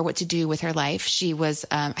quite sure what to do with her life. She was,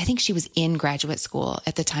 I think she was in graduate school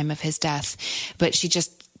at the time of his death, but she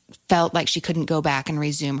just felt like she couldn't go back and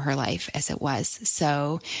resume her life as it was.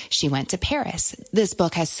 So she went to Paris. This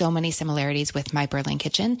book has so many similarities with My Berlin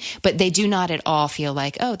Kitchen, but they do not at all feel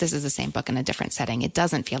like, oh, this is the same book in a different setting. It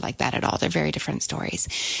doesn't feel like that at all. They're very different stories.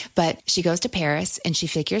 But she goes to Paris and she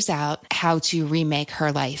figures out how to remake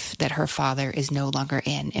her life that her father is no longer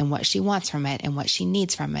in, and what she wants from it and what she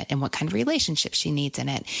needs from it and what kind of relationship she needs in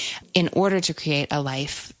it, in order to create a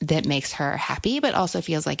life that makes her happy, but also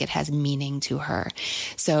feels like it has meaning to her.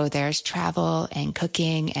 So there's travel and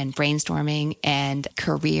cooking and brainstorming and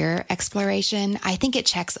career exploration. I think it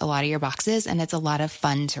checks a lot of your boxes, and it's a lot of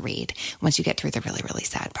fun to read once you get through the really, really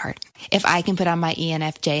sad part. If I can put on my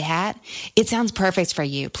ENFJ hat, it sounds perfect for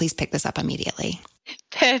you. Please pick this up immediately.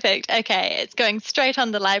 Perfect. Okay, it's going straight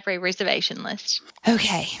on the library reservation list.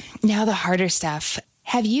 Okay, now the harder stuff.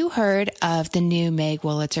 Have you heard of the new Meg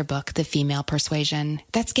Wolitzer book, The Female Persuasion?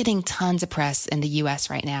 That's getting tons of press in the U.S.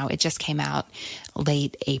 right now. It just came out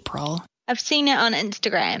late April. I've seen it on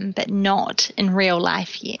Instagram, but not in real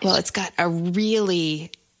life yet. Well, it's got a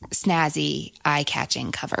really snazzy,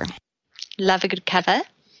 eye-catching cover. Love a good cover.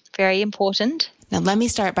 Very important. Now, let me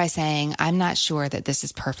start by saying I'm not sure that this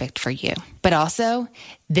is perfect for you, but also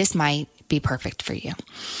this might be perfect for you.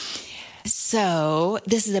 So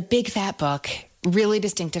this is a big fat book, really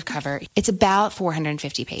distinctive cover. It's about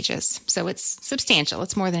 450 pages, so it's substantial.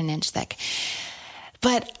 It's more than an inch thick.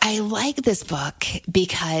 But I like this book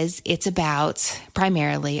because it's about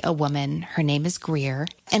primarily a woman. Her name is Greer.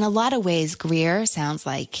 In a lot of ways, Greer sounds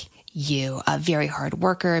like you, a very hard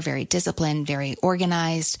worker, very disciplined, very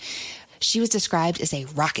organized. She was described as a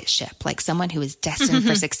rocket ship, like someone who was destined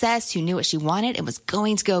for success, who knew what she wanted and was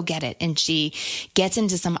going to go get it. And she gets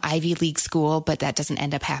into some Ivy League school, but that doesn't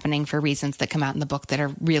end up happening for reasons that come out in the book that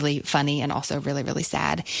are really funny and also really, really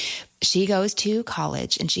sad. She goes to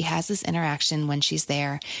college and she has this interaction when she's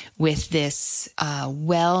there with this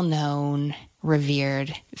well-known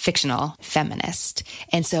revered fictional feminist.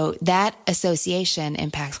 And so that association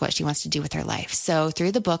impacts what she wants to do with her life. So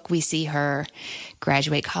through the book, we see her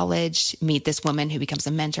graduate college, meet this woman who becomes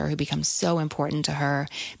a mentor, who becomes so important to her,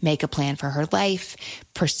 make a plan for her life,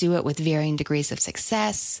 pursue it with varying degrees of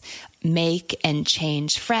success, make and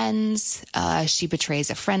change friends. She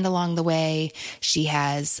betrays a friend along the way. She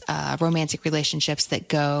has romantic relationships that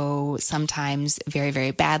go sometimes very,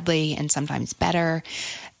 very badly and sometimes better.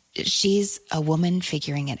 She's a woman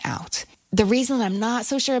figuring it out. The reason I'm not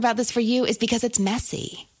so sure about this for you is because it's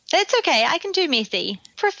messy. That's okay. I can do messy.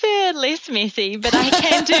 Prefer less messy, but I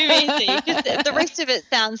can do messy because the rest of it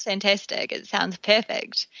sounds fantastic. It sounds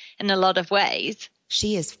perfect in a lot of ways.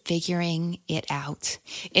 She is figuring it out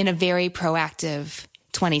in a very proactive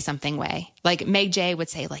 20-something way. Like Meg J would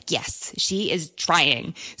say, like, yes, she is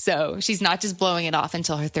trying. So she's not just blowing it off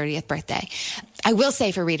until her 30th birthday. I will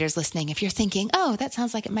say for readers listening, if you're thinking, oh, that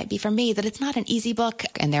sounds like it might be for me, that it's not an easy book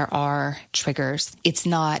and there are triggers. It's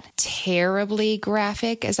not terribly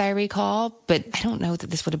graphic, as I recall, but I don't know that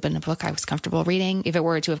this would have been a book I was comfortable reading if it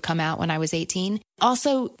were to have come out when I was 18.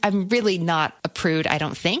 Also, I'm really not a prude, I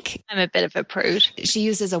don't think. I'm a bit of a prude. She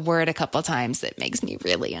uses a word a couple of times that makes me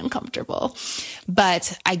really uncomfortable,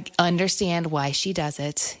 but I understand why she does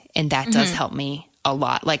it. And that does help me a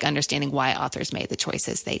lot, like understanding why authors made the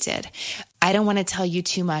choices they did. I don't want to tell you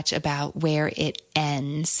too much about where it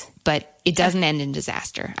ends, but it doesn't end in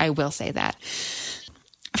disaster. I will say that.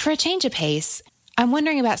 For a change of pace, I'm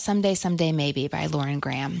wondering about Someday, Maybe by Lauren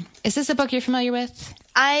Graham. Is this a book you're familiar with?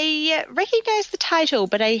 I recognize the title,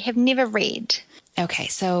 but I have never read. Okay,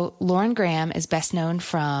 so Lauren Graham is best known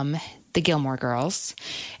from The Gilmore Girls,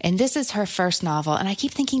 and this is her first novel, and I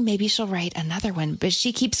keep thinking maybe she'll write another one, but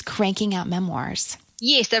she keeps cranking out memoirs.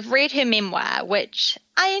 Yes, I've read her memoir, which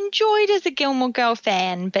I enjoyed as a Gilmore Girl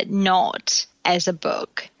fan, but not as a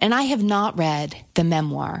book. And I have not read the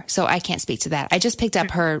memoir, so I can't speak to that. I just picked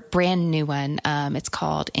up her brand new one. It's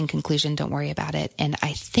called In Conclusion, Don't Worry About It. And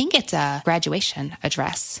I think it's a graduation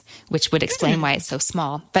address, which would explain why it's so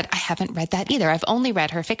small. But I haven't read that either. I've only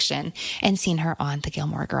read her fiction and seen her on The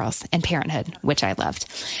Gilmore Girls and Parenthood, which I loved.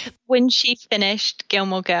 When she finished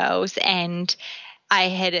Gilmore Girls and I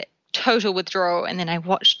had total withdrawal, and then I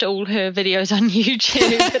watched all her videos on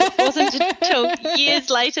YouTube. But it wasn't until years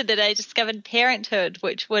later that I discovered Parenthood,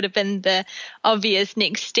 which would have been the obvious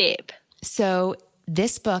next step. So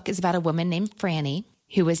this book is about a woman named Franny,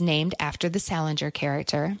 who was named after the Salinger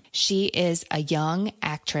character. She is a young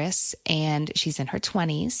actress and she's in her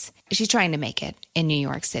 20s. She's trying to make it in New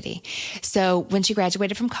York City. So when she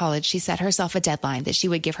graduated from college, she set herself a deadline that she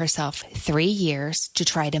would give herself 3 years to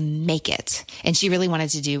try to make it. And she really wanted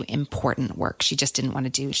to do important work. She just didn't want to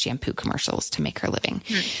do shampoo commercials to make her living.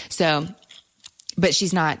 So, but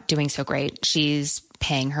she's not doing so great. She's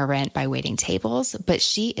paying her rent by waiting tables, but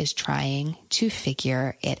she is trying to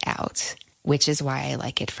figure it out, which is why I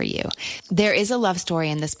like it for you. There is a love story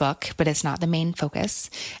in this book, but it's not the main focus.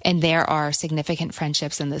 And there are significant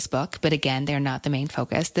friendships in this book, but again, they're not the main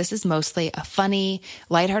focus. This is mostly a funny,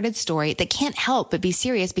 lighthearted story that can't help but be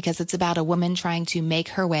serious because it's about a woman trying to make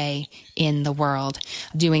her way in the world,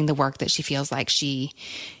 doing the work that she feels like she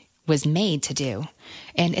was made to do.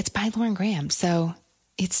 And it's by Lauren Graham. So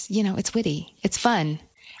it's, you know, it's witty. It's fun.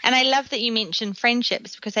 And I love that you mentioned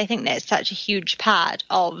friendships because I think that's such a huge part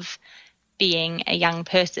of being a young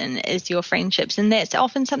person is your friendships. And that's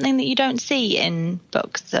often something that you don't see in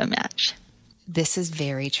books so much. This is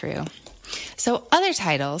very true. So other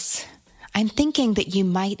titles I'm thinking that you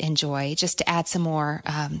might enjoy, just to add some more,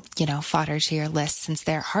 fodder to your list since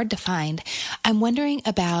they're hard to find. I'm wondering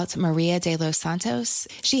about Maria de los Santos.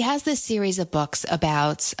 She has this series of books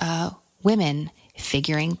about women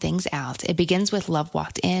figuring things out. It begins with Love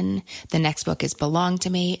Walked In. The next book is Belong to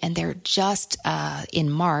Me. And they're just in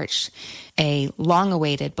March, a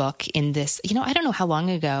long-awaited book in this. I don't know how long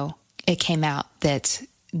ago it came out that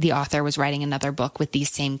the author was writing another book with these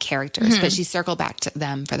same characters, but she circled back to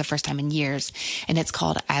them for the first time in years, and it's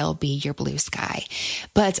called I'll Be Your Blue Sky.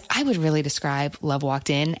 But I would really describe Love Walked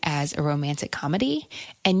In as a romantic comedy,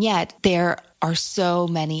 and yet there are so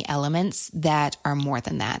many elements that are more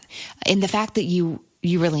than that. And the fact that you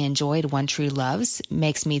really enjoyed One True Loves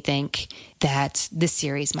makes me think that this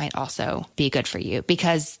series might also be good for you,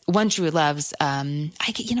 because One True Loves,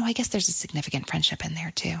 I guess there's a significant friendship in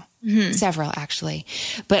there too. Several, actually.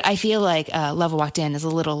 But I feel like Love Walked In is a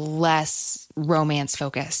little less romance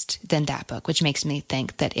focused than that book, which makes me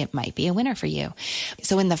think that it might be a winner for you.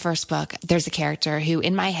 So in the first book, there's a character who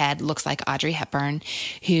in my head looks like Audrey Hepburn,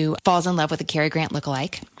 who falls in love with a Cary Grant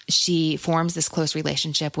lookalike. she forms this close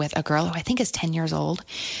relationship with a girl who I think is 10 years old,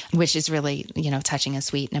 which is really, touching and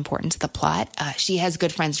sweet and important to the plot. She has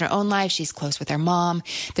good friends in her own life. She's close with her mom.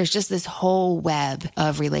 There's just this whole web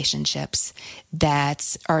of relationships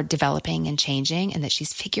that are developing and changing and that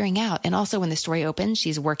she's figuring out. And also when the story opens,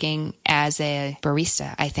 she's working as a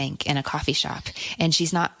barista, I think, in a coffee shop. And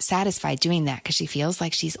she's not satisfied doing that because she feels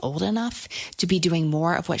like she's old enough to be doing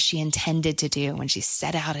more of what she intended to do when she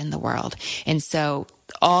set out in the world. And so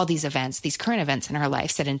all these events, these current events in her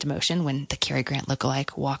life set into motion when the Cary Grant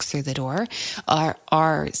lookalike walks through the door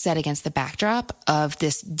are set against the backdrop of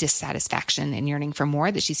this dissatisfaction and yearning for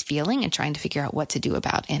more that she's feeling and trying to figure out what to do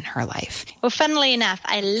about in her life. Well, funnily enough,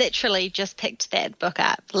 I literally just picked that book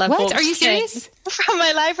up. What? Are you serious? From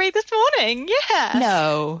my library this morning. Yeah.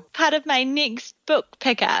 No. Part of my next book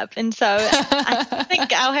pickup. And so I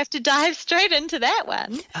think I'll have to dive straight into that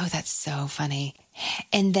one. Oh, that's so funny.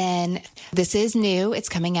 And then this is new. It's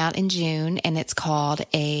coming out in June, and it's called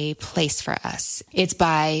A Place for Us. It's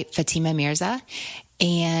by Fatima Mirza,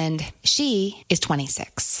 and she is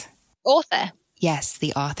 26. Author. Yes,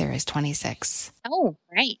 the author is 26. Oh,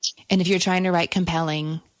 great. And if you're trying to write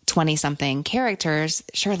compelling 20-something characters,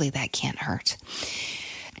 surely that can't hurt.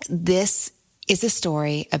 This is a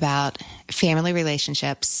story about family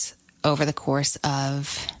relationships over the course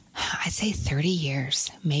of, I'd say 30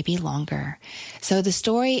 years, maybe longer. So the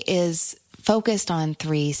story is focused on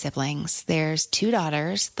 3 siblings. There's 2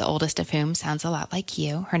 daughters, the oldest of whom sounds a lot like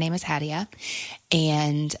you. Her name is Hadia,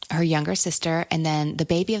 and her younger sister. And then the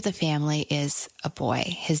baby of the family is a boy.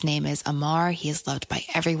 His name is Amar. He is loved by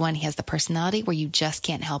everyone. He has the personality where you just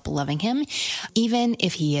can't help loving him, even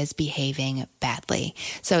if he is behaving badly.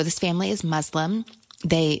 So this family is Muslim.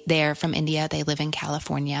 They're from India. They live in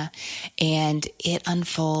California, and it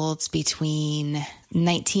unfolds between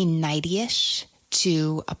 1990-ish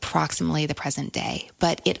to approximately the present day.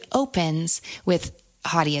 But it opens with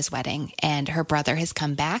Hadia's wedding, and her brother has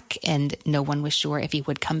come back, and no one was sure if he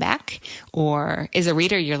would come back. Or as a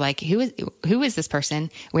reader, you're like, who is this person?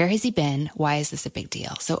 Where has he been? Why is this a big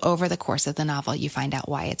deal? So over the course of the novel, you find out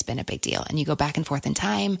why it's been a big deal, and you go back and forth in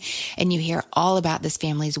time, and you hear all about this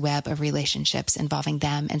family's web of relationships involving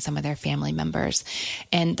them and some of their family members.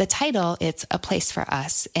 And the title, it's A Place for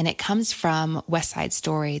Us, and it comes from West Side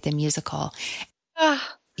Story, the musical.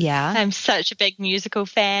 Yeah. I'm such a big musical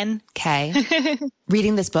fan. Okay.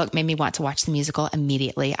 Reading this book made me want to watch the musical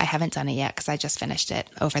immediately. I haven't done it yet because I just finished it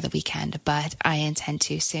over the weekend, but I intend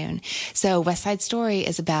to soon. So West Side Story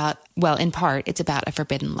is about, well, in part, it's about a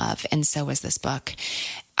forbidden love, and so is this book.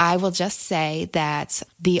 I will just say that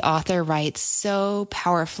the author writes so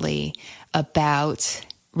powerfully about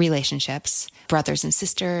relationships, brothers and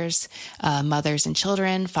sisters, mothers and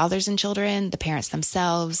children, fathers and children, the parents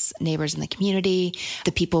themselves, neighbors in the community,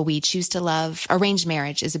 the people we choose to love. Arranged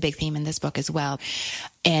marriage is a big theme in this book as well.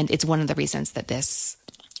 And it's one of the reasons that this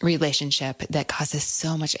relationship that causes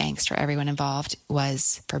so much angst for everyone involved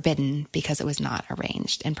was forbidden, because it was not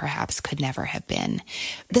arranged and perhaps could never have been.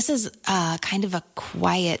 This is kind of a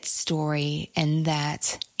quiet story in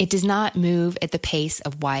that it does not move at the pace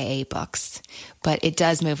of YA books, but it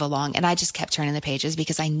does move along. And I just kept turning the pages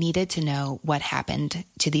because I needed to know what happened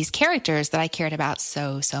to these characters that I cared about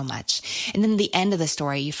so much. And then at the end of the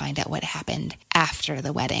story, you find out what happened after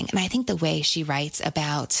the wedding. And I think the way she writes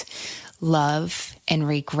about love and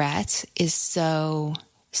regret is so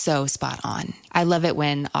spot on. I love it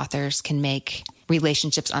when authors can make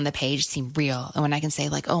relationships on the page seem real. And when I can say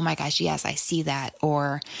like, oh my gosh, yes, I see that.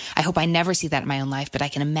 Or I hope I never see that in my own life, but I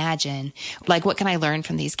can imagine, like, what can I learn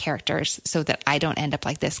from these characters so that I don't end up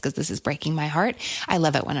like this because this is breaking my heart. I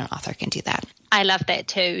love it when an author can do that. I love that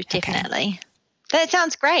too, definitely. Okay. That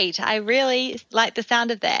sounds great. I really like the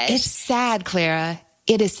sound of that. It's sad, Clara.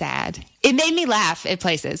 It is sad. It made me laugh at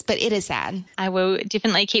places, but it is sad. I will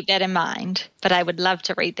definitely keep that in mind, but I would love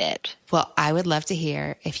to read that. Well, I would love to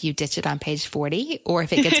hear if you ditch it on page 40 or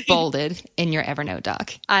if it gets bolded in your Evernote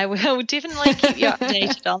doc. I will definitely keep you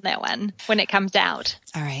updated on that one when it comes out.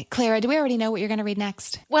 All right. Clara, do we already know what you're going to read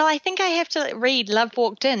next? Well, I think I have to read Love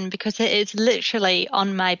Walked In because it is literally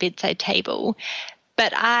on my bedside table.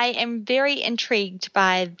 But I am very intrigued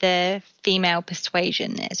by the female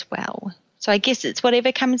persuasion as well. So I guess it's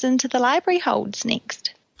whatever comes into the library holds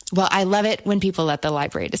next. Well, I love it when people let the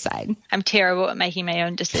library decide. I'm terrible at making my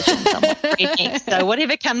own decisions on what to read next. So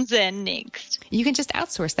whatever comes in next. You can just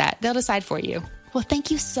outsource that. They'll decide for you. Well, thank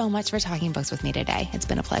you so much for talking books with me today. It's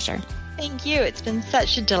been a pleasure. Thank you. It's been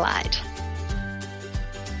such a delight.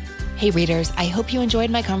 Hey, readers, I hope you enjoyed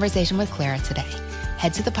my conversation with Clara today.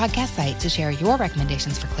 Head to the podcast site to share your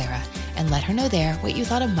recommendations for Clara and let her know there what you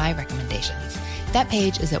thought of my recommendations. That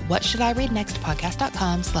page is at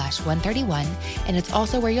whatshouldireadnextpodcast.com/131, and it's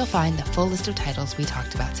also where you'll find the full list of titles we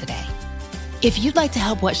talked about today. If you'd like to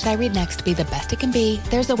help What Should I Read Next be the best it can be,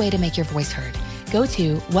 there's a way to make your voice heard. Go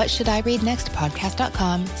to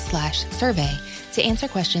whatshouldireadnextpodcast.com/survey to answer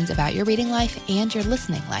questions about your reading life and your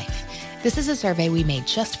listening life. This is a survey we made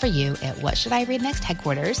just for you at What Should I Read Next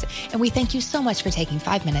headquarters, and we thank you so much for taking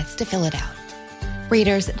 5 minutes to fill it out.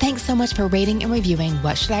 Readers, thanks so much for rating and reviewing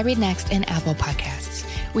What Should I Read Next in Apple Podcasts.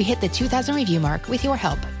 We hit the 2,000 review mark with your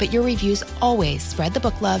help, but your reviews always spread the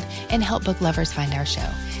book love and help book lovers find our show.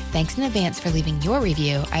 Thanks in advance for leaving your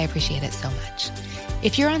review. I appreciate it so much.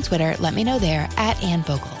 If you're on Twitter, let me know there at Anne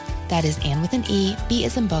Bogle. That is Anne with an E, B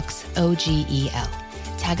as in books, OGEL.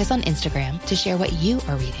 Tag us on Instagram to share what you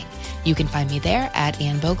are reading. You can find me there at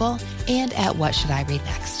Anne Bogle and at What Should I Read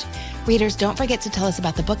Next. Readers, don't forget to tell us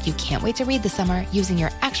about the book you can't wait to read this summer using your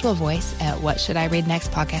actual voice at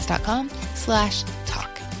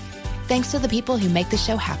whatshouldireadnextpodcast.com/talk. Thanks to the people who make the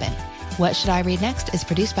show happen. What Should I Read Next is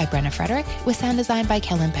produced by Brenna Frederick with sound design by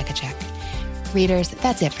Kellen Pekacek. Readers,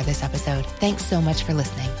 that's it for this episode. Thanks so much for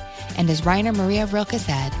listening. And as Rainer Maria Rilke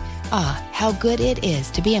said, how good it is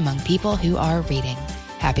to be among people who are reading.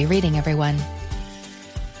 Happy reading, everyone.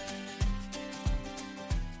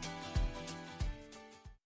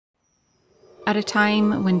 At a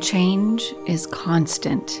time when change is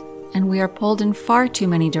constant and we are pulled in far too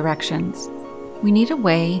many directions, we need a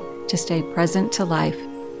way to stay present to life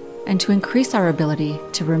and to increase our ability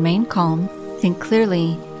to remain calm, think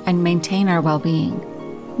clearly, and maintain our well-being.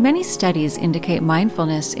 Many studies indicate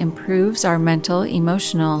mindfulness improves our mental,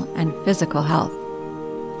 emotional, and physical health.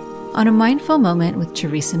 On A Mindful Moment with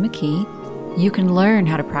Teresa McKee, you can learn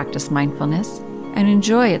how to practice mindfulness and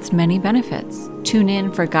enjoy its many benefits. Tune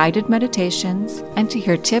in for guided meditations and to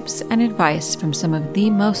hear tips and advice from some of the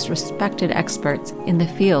most respected experts in the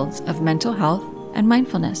fields of mental health and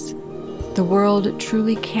mindfulness. The world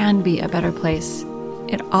truly can be a better place.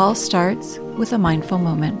 It all starts with a mindful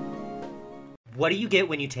moment. What do you get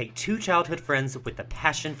when you take two childhood friends with a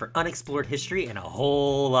passion for unexplored history and a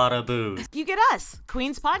whole lot of booze? You get us,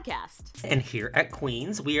 Queen's Podcast. And here at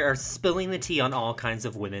Queen's, we are spilling the tea on all kinds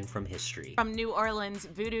of women from history. From New Orleans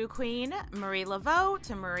voodoo queen, Marie Laveau,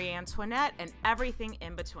 to Marie Antoinette, and everything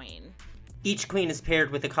in between. Each queen is paired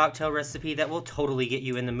with a cocktail recipe that will totally get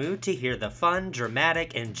you in the mood to hear the fun,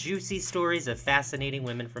 dramatic, and juicy stories of fascinating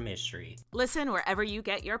women from history. Listen wherever you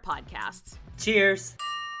get your podcasts. Cheers!